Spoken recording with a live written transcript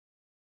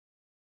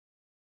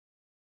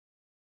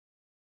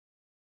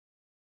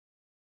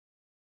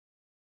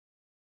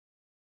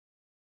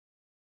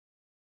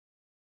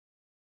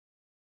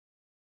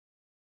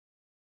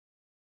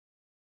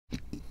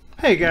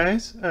Hey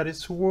guys, this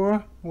is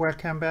War.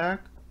 Welcome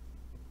back.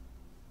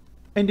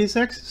 In this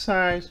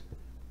exercise,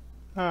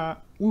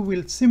 we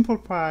will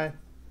simplify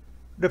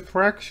the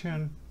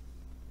fraction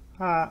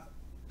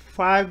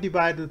 5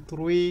 divided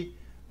 3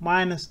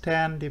 minus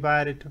 10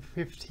 divided to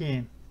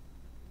 15.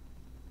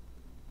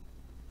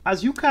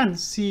 As you can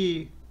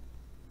see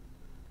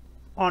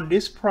on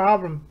this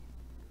problem,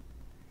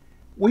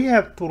 we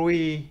have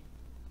 3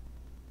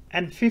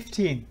 and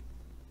 15.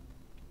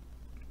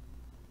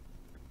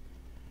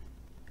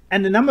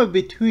 And the number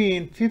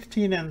between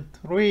 15 and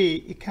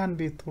 3, it can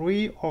be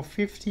 3 or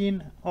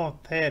 15 or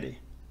 30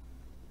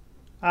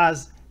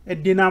 as a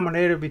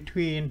denominator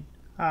between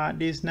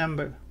this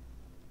number.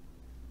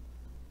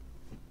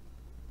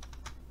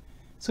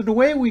 So the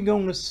way we're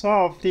going to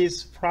solve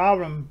this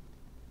problem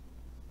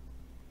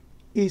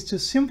is to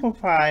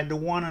simplify the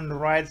one on the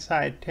right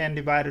side, 10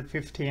 divided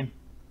 15.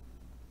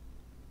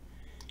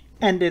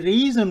 And the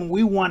reason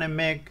we want to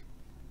make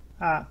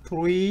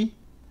the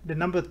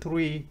number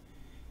 3,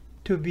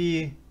 to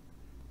be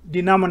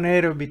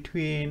denominator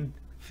between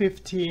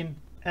 15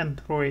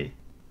 and 3.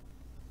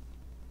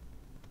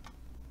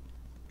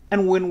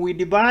 And when we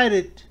divide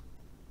it,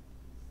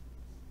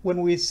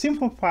 when we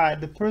simplify,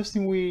 the first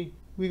thing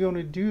we're going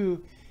to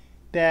do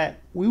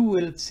that we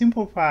will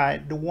simplify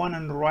the one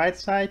on the right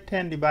side,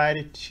 10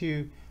 divided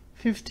to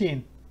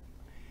 15.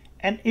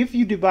 And if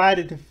you divide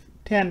it to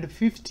 10 to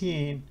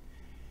 15,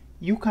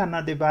 you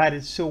cannot divide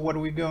it. So what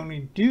we're going to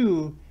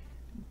do,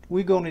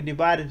 we're going to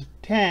divide it to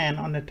 10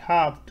 on the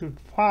top to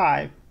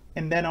 5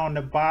 and then on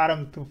the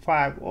bottom to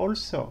 5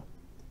 also.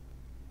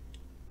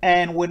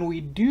 And when we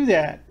do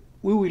that,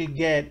 we will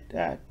get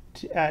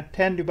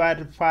 10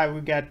 divided to 5,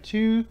 we got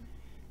 2,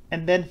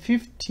 and then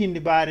 15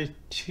 divided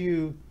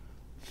to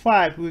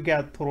 5, we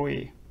got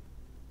 3.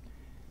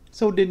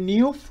 So the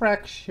new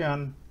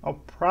fraction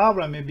of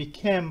problem, it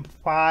became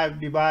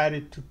 5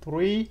 divided to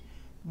 3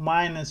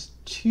 minus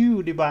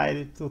 2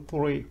 divided to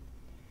 3.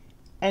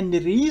 And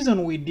the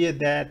reason we did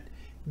that,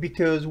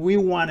 because we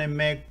want to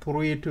make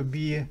 3 to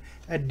be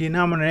a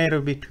denominator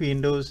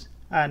between those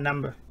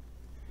numbers.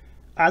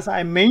 As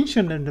I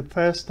mentioned in the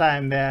first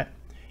time, that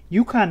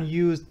you can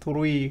use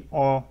 3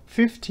 or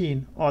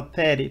 15 or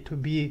 30 to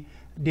be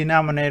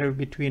denominator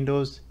between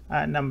those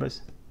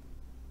numbers.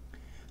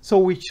 So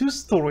we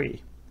choose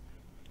 3.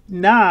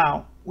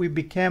 Now we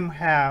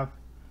have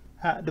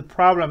the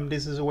problem.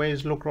 This is the way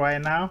it looks right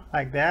now,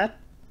 like that.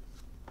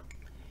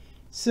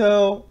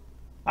 So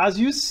as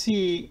you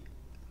see,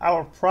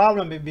 our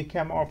problem, it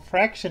became our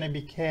fraction, it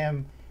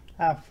became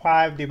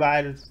 5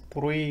 divided to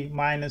 3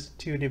 minus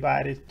 2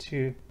 divided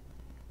to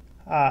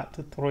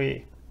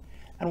 3.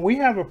 And we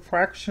have a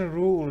fraction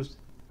rules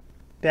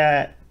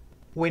that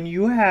when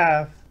you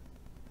have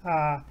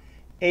a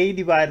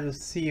divided to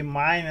c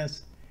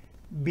minus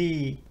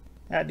b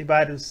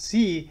divided to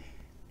c,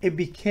 it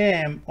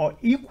became or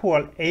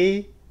equal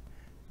a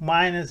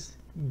minus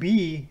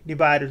b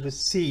divided to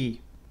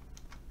c.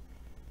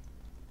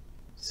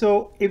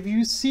 So if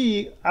you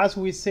see, as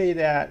we say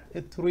that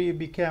 3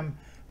 became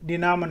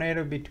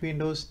denominator between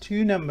those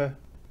two numbers,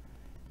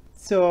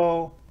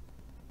 so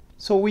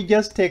we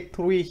just take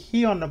 3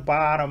 here on the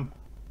bottom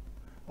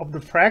of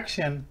the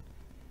fraction,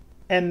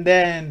 and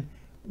then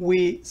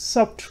we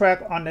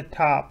subtract on the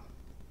top.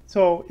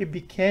 So it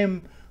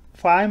became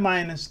 5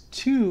 minus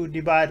 2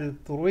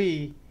 divided to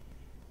 3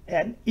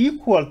 and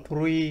equal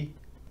 3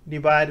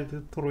 divided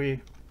to 3.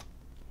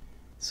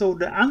 So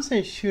the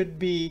answer should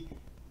be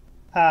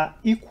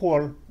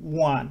equal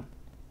 1,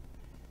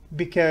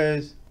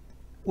 because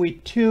we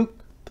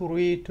took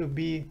 3 to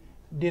be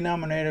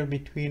denominator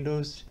between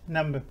those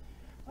numbers.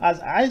 As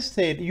I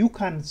said, you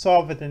can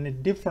solve it in a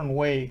different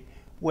way,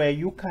 where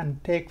you can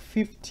take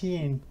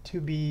 15 to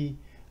be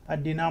a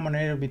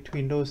denominator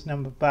between those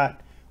numbers,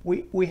 but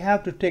we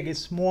have to take a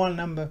small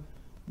number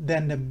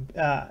than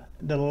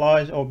the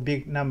large or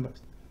big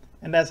numbers,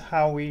 and that's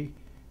how we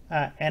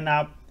end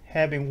up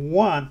having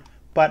 1.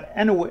 But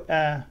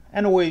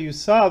anyway you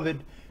solve it,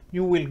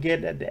 you will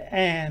get at the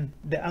end,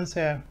 the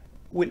answer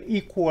will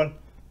equal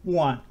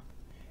 1.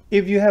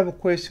 If you have a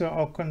question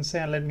or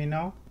concern, let me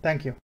know.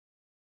 Thank you.